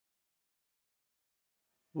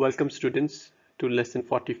Welcome students to lesson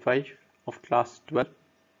 45 of class 12.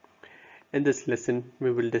 In this lesson we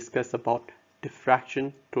will discuss about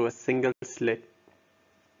diffraction through a single slit.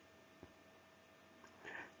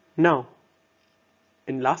 Now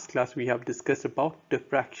in last class we have discussed about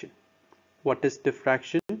diffraction. What is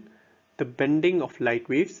diffraction? The bending of light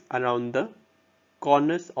waves around the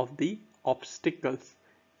corners of the obstacles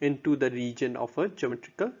into the region of a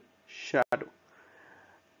geometrical shadow.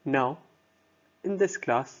 Now in this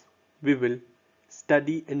class we will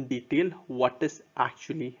study in detail what is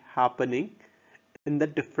actually happening in the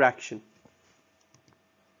diffraction.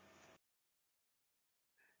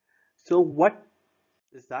 So what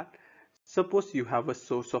is that? Suppose you have a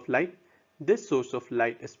source of light. This source of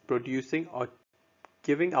light is producing or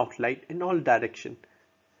giving out light in all directions.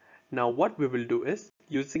 Now what we will do is,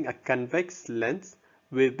 using a convex lens,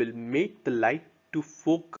 we will make the light to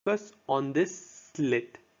focus on this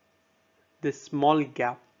slit, this small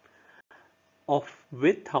gap of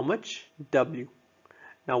width how much? W.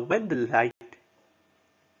 Now when the light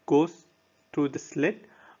goes through the slit,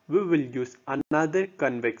 we will use another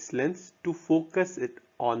convex lens to focus it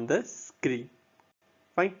on the screen.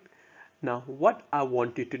 Fine. Now what I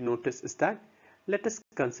want you to notice is that let us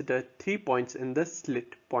consider 3 points in the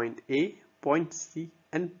slit, point A, point C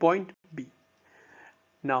and point B.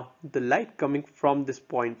 Now the light coming from this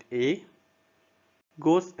point A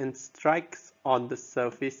goes and strikes on the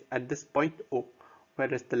surface at this point O,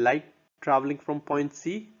 whereas the light traveling from point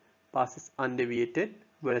C passes undeviated,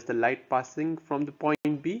 whereas the light passing from the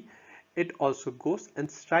point B, it also goes and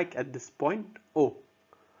strike at this point O.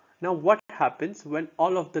 Now what happens when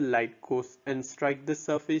all of the light goes and strike the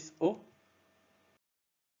surface O?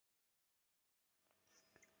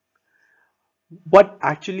 What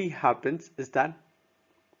actually happens is that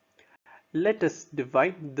let us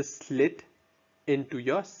divide the slit into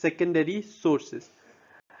your secondary sources.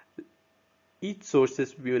 Each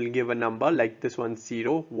sources we will give a number like this one: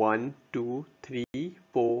 0, 1, 2, 3,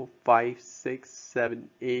 4, 5, 6, 7,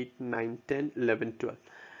 8, 9, 10, 11, 12.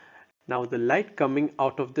 Now the light coming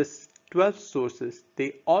out of this 12 sources,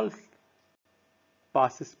 they all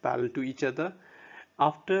passes parallel to each other.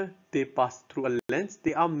 After they pass through a lens,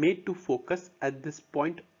 they are made to focus at this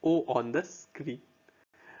point O on the screen.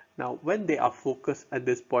 Now when they are focused at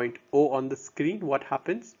this point O on the screen, what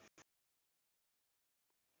happens?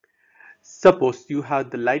 Suppose you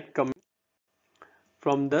have the light coming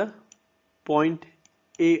from the point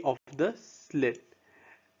A of the slit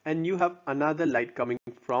and you have another light coming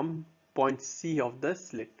from point C of the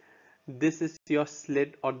slit. This is your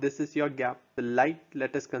slit or this is your gap. The light,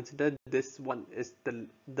 let us consider this one is the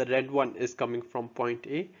red one is coming from point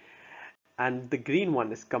A and the green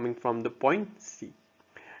one is coming from the point C.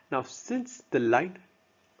 Now since the light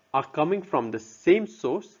are coming from the same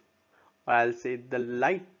source, or I'll say the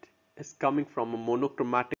light is coming from a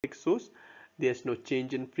monochromatic source, there's no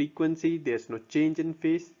change in frequency, there's no change in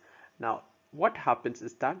phase. Now what happens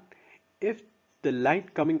is that if the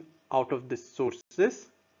light coming out of the sources,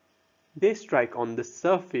 they strike on the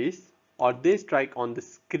surface or they strike on the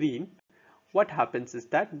screen, what happens is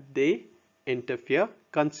that they interfere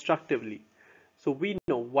constructively. So we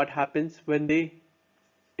know what happens when they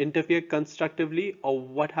interfere constructively or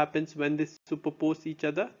what happens when they superpose each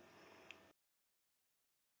other.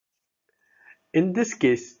 In this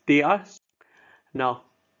case, they are. Now,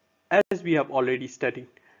 as we have already studied,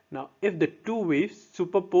 now if the two waves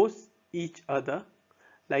superpose each other,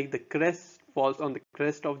 like the crest falls on the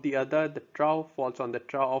crest of the other, the trough falls on the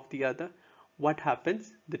trough of the other, what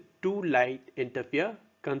happens? The two light interfere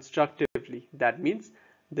constructively. That means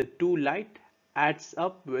the two light adds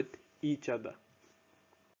up with each other.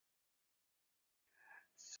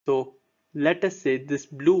 So let us say this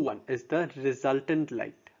blue one is the resultant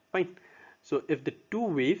light. Fine. So if the two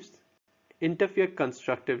waves interfere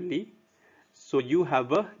constructively, so you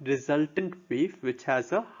have a resultant wave which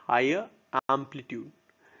has a higher amplitude.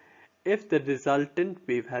 If the resultant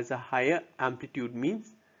wave has a higher amplitude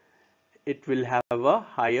means it will have a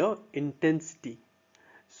higher intensity.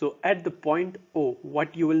 So at the point O,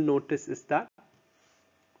 what you will notice is that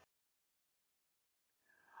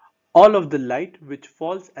all of the light which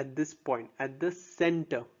falls at this point, at the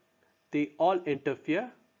center, they all interfere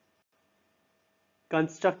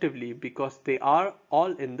constructively because they are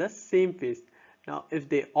all in the same phase. Now if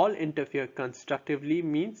they all interfere constructively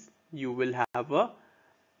means you will have a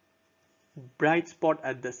bright spot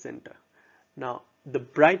at the center. Now the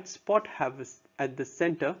bright spot at the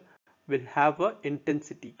center will have a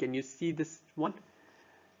intensity. Can you see this one?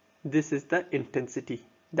 This is the intensity.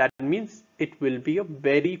 That means it will be a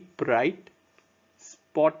very bright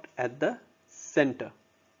spot at the center.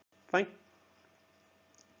 Fine.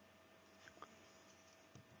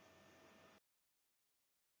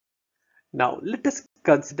 Now let us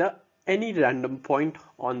consider any random point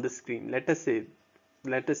on the screen. Let us say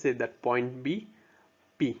that point B,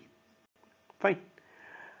 P. Fine.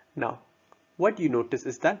 Now what you notice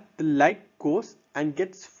is that the light goes and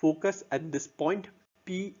gets focused at this point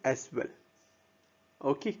P as well.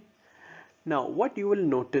 Okay. Now what you will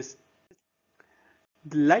notice,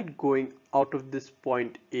 the light going out of this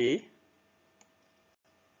point A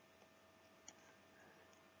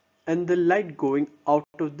and the light going out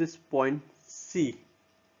of this point C,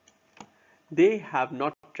 they have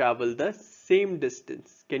not traveled the same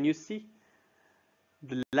distance. Can you see?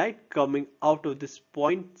 The light coming out of this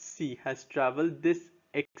point C has traveled this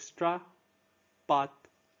extra path.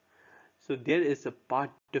 So there is a path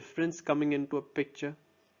difference coming into a picture.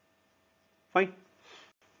 Fine.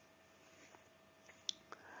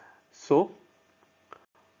 So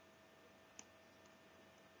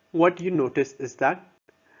what you notice is that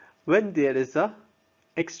when there is a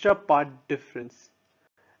extra path difference,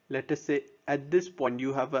 let us say at this point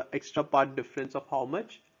you have an extra path difference of how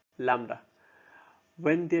much? Lambda.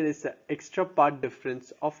 When there is an extra path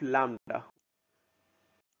difference of lambda,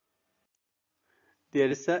 there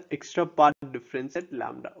is an extra path difference at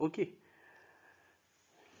lambda. Okay.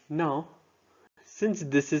 Now, since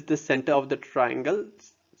this is the center of the triangle,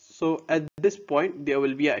 so at this point there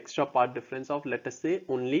will be an extra path difference of, let us say,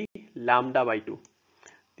 only lambda by 2.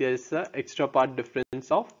 There is an extra path difference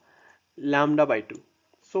of lambda by 2.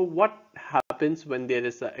 So what happens when there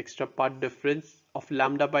is an extra path difference of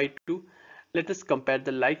lambda by 2? Let us compare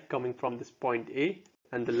the light coming from this point A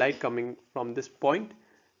and the light coming from this point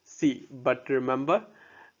C. But remember,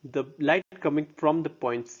 the light coming from the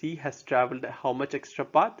point C has traveled how much extra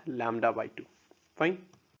path? Lambda by 2. Fine.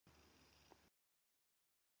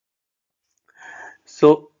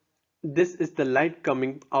 So this is the light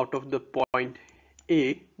coming out of the point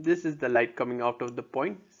A. This is the light coming out of the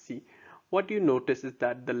point C. What you notice is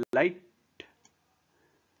that the light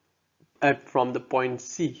from the point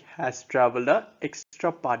C has traveled a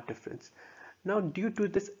extra path difference. Now due to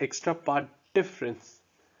this extra path difference,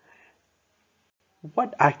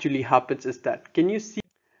 what actually happens is that, can you see,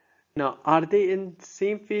 now are they in the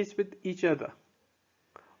same phase with each other?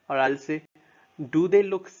 Or I'll say, do they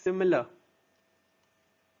look similar?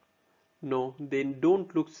 No, they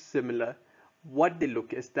don't look similar. What they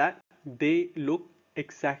look is that they look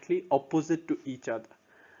exactly opposite to each other.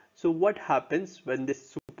 So what happens when they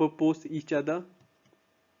superpose each other?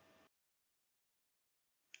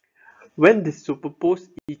 When they superpose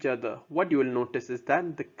each other, what you will notice is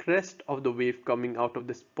that the crest of the wave coming out of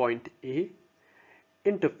this point A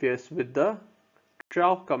interferes with the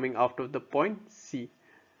trough coming out of the point C.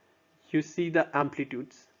 You see the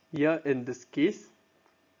amplitudes. Here in this case,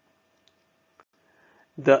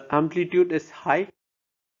 the amplitude is high,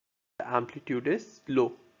 the amplitude is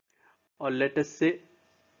low. Or let us say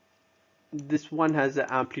this one has an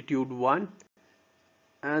amplitude 1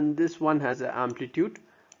 and this one has an amplitude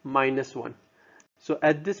 -1. So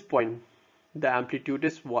at this point the amplitude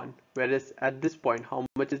is 1, whereas at this point how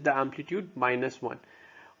much is the amplitude? -1.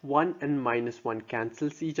 1 and -1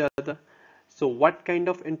 cancels each other. So what kind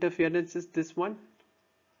of interference is this one?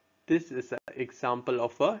 This is an example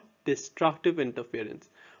of a destructive interference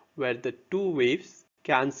where the two waves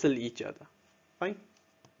cancel each other. Fine.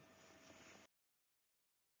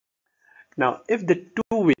 Now if the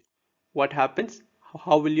two waves, what happens?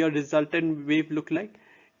 How will your resultant wave look like?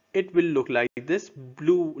 It will look like this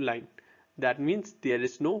blue line. That means there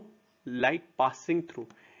is no light passing through.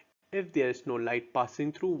 If there is no light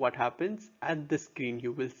passing through, what happens? At the screen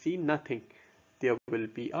you will see nothing. There will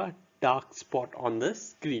be a dark spot on the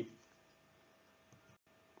screen.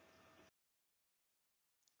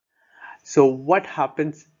 So what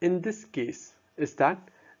happens in this case is that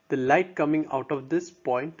the light coming out of this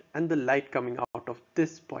point and the light coming out of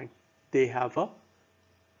this point, they have a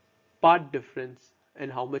path difference.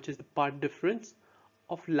 And how much is the path difference?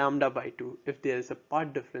 Of lambda by 2. If there is a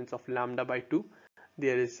path difference of lambda by 2,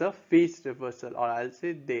 there is a phase reversal, or I'll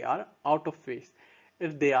say they are out of phase.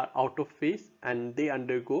 If they are out of phase and they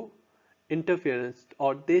undergo interference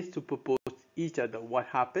or they superpose each other, what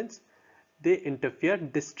happens? They interfere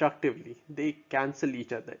destructively. They cancel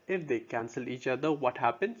each other. If they cancel each other, what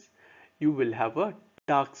happens? You will have a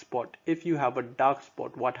dark spot. If you have a dark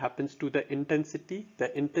spot, what happens to the intensity?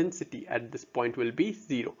 The intensity at this point will be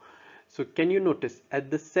 0. So can you notice at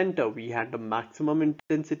the center we had the maximum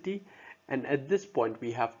intensity and at this point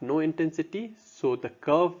we have no intensity. So the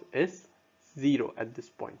curve is 0 at this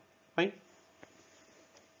point. Fine.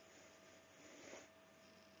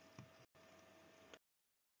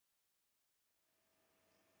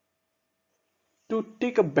 To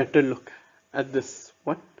take a better look at this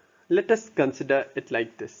one, let us consider it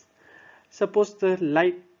like this. Suppose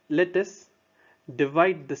let us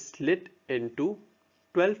divide the slit into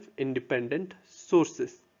 12 independent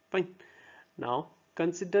sources. Fine. Now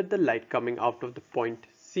consider the light coming out of the point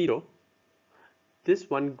 0. This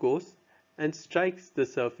one goes and strikes the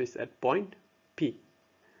surface at point P.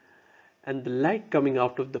 And the light coming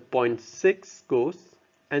out of the point 6 goes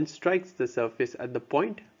and strikes the surface at the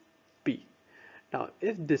point P. Now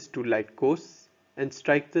if this two light goes and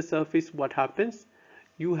strikes the surface, what happens?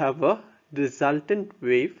 You have a resultant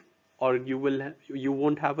wave, or you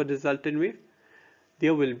won't have a resultant wave.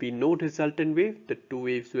 There will be no resultant wave. The two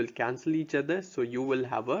waves will cancel each other, so you will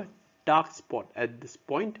have a dark spot at this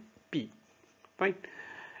point P. Fine.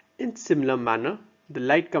 In similar manner, the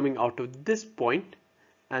light coming out of this point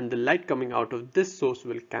and the light coming out of this source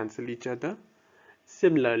will cancel each other.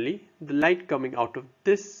 Similarly, the light coming out of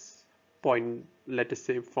this point, let us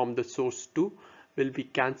say from the source 2, will be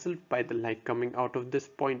cancelled by the light coming out of this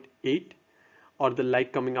point 8, or the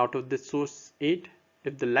light coming out of this source 8.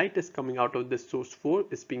 If the light is coming out of this source 4,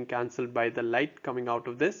 is being cancelled by the light coming out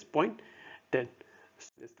of this point 10.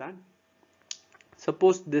 Is that?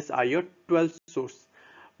 Suppose these are your 12 source.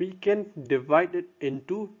 We can divide it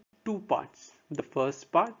into two parts, the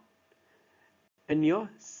first part and your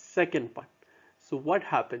second part. So what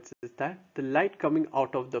happens is that the light coming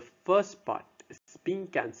out of the first part is being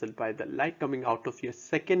cancelled by the light coming out of your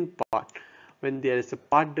second part when there is a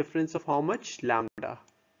part difference of how much? Lambda.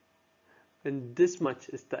 And this much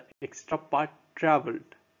is the extra part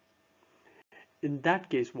traveled. In that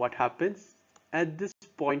case, what happens? At this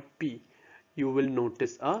point P, you will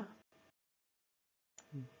notice a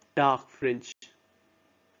dark fringe.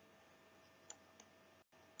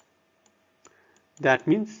 That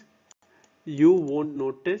means you won't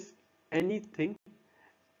notice anything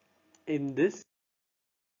in this,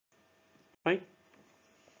 right?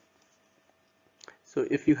 So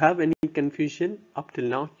if you have any confusion up till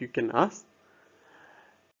now, you can ask,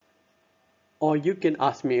 or you can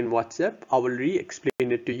ask me in WhatsApp. I will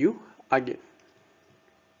re-explain it to you again.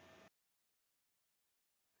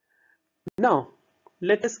 Now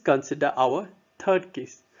let us consider our third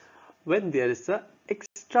case, when there is a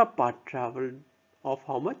extra part traveled of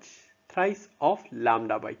how much? Thrice of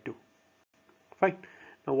lambda by 2. Fine.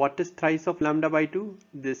 Now what is thrice of lambda by 2?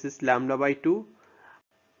 This is lambda by 2,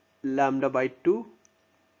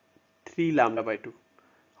 3 lambda by 2.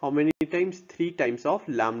 How many times? 3 times of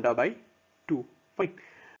lambda by 2. Fine.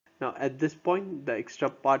 Now at this point the extra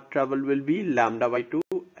part travel will be lambda by 2.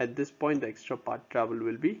 At this point the extra part travel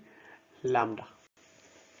will be lambda.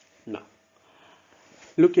 Now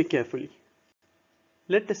look here carefully.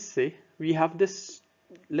 Let us say we have this,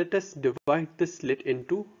 let us divide this slit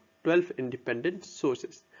into 12 independent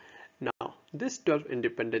sources. Now this 12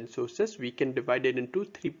 independent sources, we can divide it into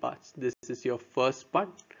 3 parts. This is your first part,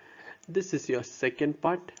 this is your second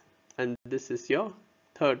part, and this is your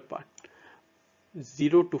third part.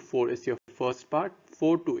 0 to 4 is your first part,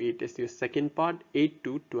 4 to 8 is your second part, 8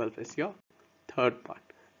 to 12 is your third part.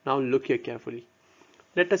 Now look here carefully.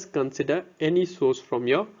 Let us consider any source from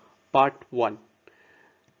your part 1.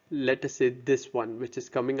 Let us say this one, which is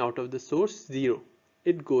coming out of the source 0.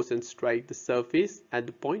 It goes and strikes the surface at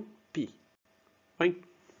the point P. Fine.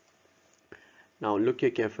 Now look here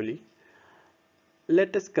carefully.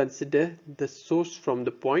 Let us consider the source from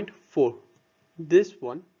the point 4. This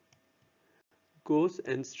one goes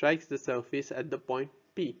and strikes the surface at the point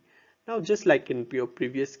P. Now just like in your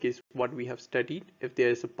previous case, what we have studied, if there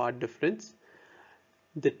is a part difference,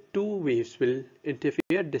 the two waves will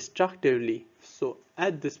interfere destructively. So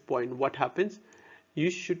at this point, what happens? You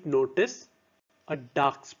should notice a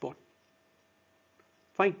dark spot.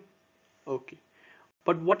 Fine. Okay.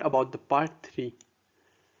 But what about the part 3?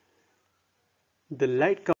 The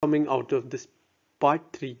light coming out of this part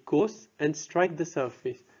 3 goes and strikes the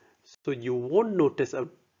surface. So you won't notice a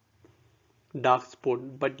dark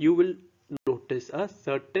spot, but you will notice a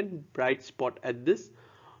certain bright spot at this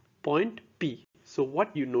point P. So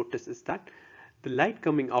what you notice is that the light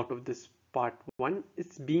coming out of this part 1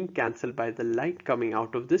 is being cancelled by the light coming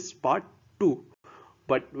out of this part 2.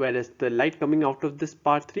 But whereas the light coming out of this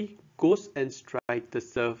part 3 goes and strikes the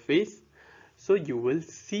surface, so you will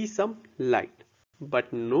see some light.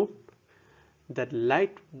 But note that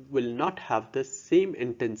light will not have the same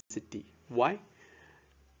intensity. Why?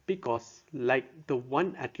 Because like the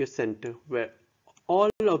one at your center, where all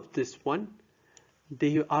of this one,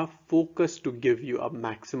 they are focused to give you a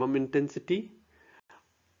maximum intensity,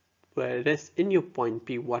 whereas in your point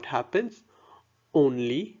P, what happens?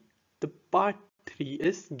 Only the part 3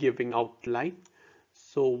 is giving out light,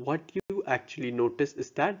 So what you actually notice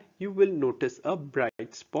is that you will notice a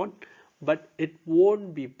bright spot, but it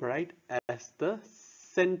won't be bright as the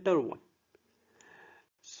center one.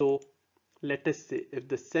 So let us say if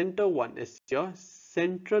the center one is your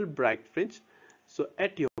central bright fringe, so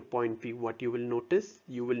at your point P, what you will notice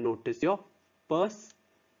your first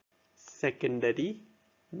secondary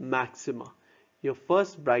maxima, your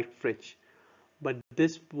first bright fringe, but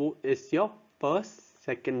this is your first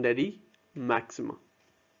secondary maxima.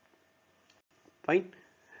 Fine.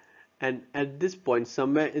 And at this point,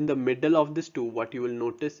 somewhere in the middle of this two, what you will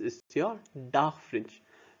notice is your dark fringe.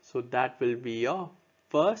 So that will be your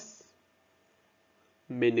first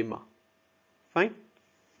minima. Fine.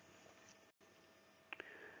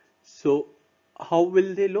 So how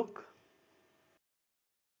will they look?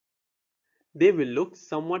 They will look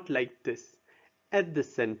somewhat like this. At the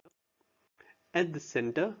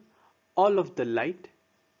center, all of the light,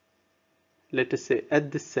 let us say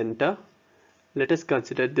at the center, let us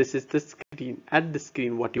consider this is the screen. At the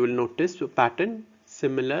screen, what you will notice a pattern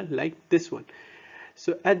similar like this one.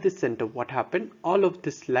 So at the center, what happened? All of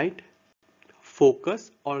this light focus,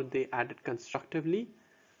 or they added constructively.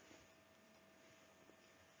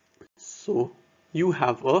 So you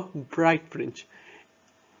have a bright fringe.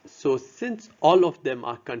 So since all of them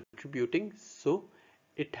are contributing, so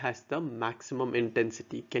it has the maximum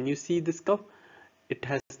intensity. Can you see this curve? It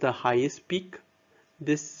has the highest peak.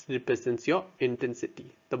 This represents your intensity,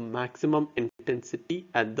 the maximum intensity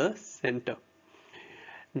at the center.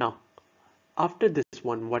 Now, after this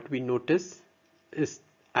one, what we notice is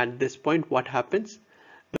at this point, what happens?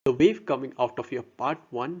 The wave coming out of your part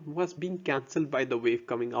 1 was being cancelled by the wave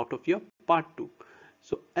coming out of your part 2.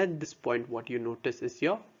 So at this point, what you notice is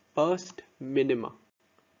your first minima.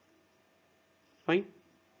 Fine.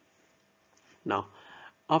 Now,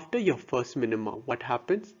 after your first minima, what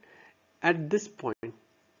happens? At this point,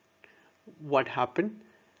 what happened?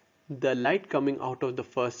 The light coming out of the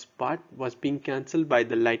first part was being cancelled by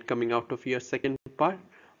the light coming out of your second part,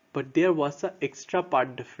 but there was an extra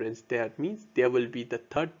part difference. That means there will be the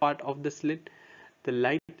third part of the slit. The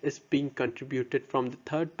light is being contributed from the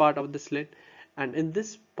third part of the slit, and in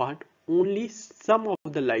this part only some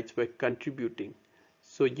of the lights were contributing.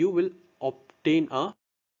 So you will obtain a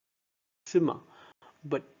maxima,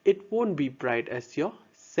 but it won't be bright as your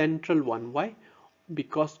central one. Why?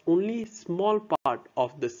 Because only small part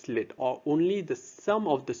of the slit, or only the sum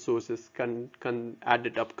of the sources can add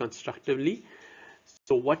it up constructively.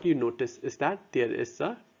 So what you notice is that there is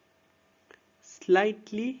a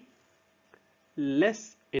slightly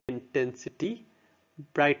less intensity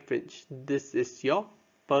bright fringe. This is your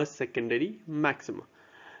first secondary maxima.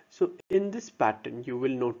 So in this pattern, you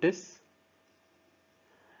will notice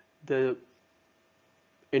the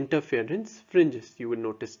interference fringes. You will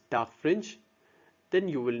notice dark fringe, then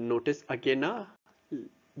you will notice again a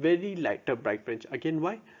very lighter bright fringe. Again,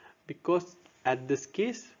 why? Because at this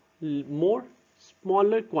case, more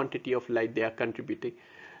smaller quantity of light they are contributing.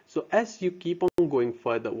 So as you keep on going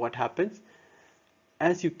further, what happens?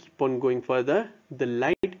 As you keep on going further, the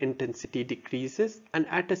light intensity decreases, and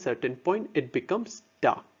at a certain point it becomes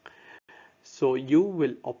dark. So you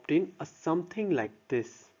will obtain a something like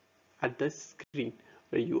this at the screen,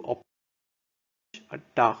 where you obtain a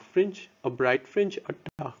dark fringe, a bright fringe, a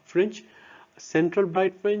dark fringe, a central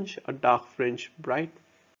bright fringe, a dark fringe, bright,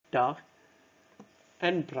 dark,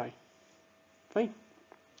 and bright. Fine.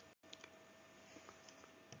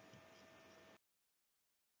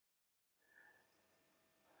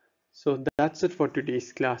 So that's it for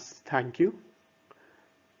today's class. Thank you.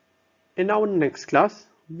 In our next class,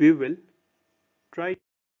 we will try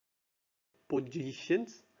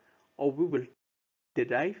positions, or we will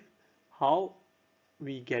derive how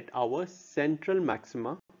we get our central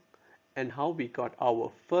maxima and how we got our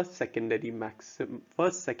first secondary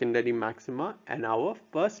maxima and our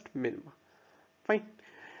first minima. Fine.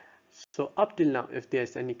 So up till now, if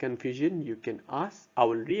there's any confusion, you can ask. I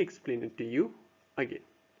will re-explain it to you again.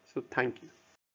 So thank you.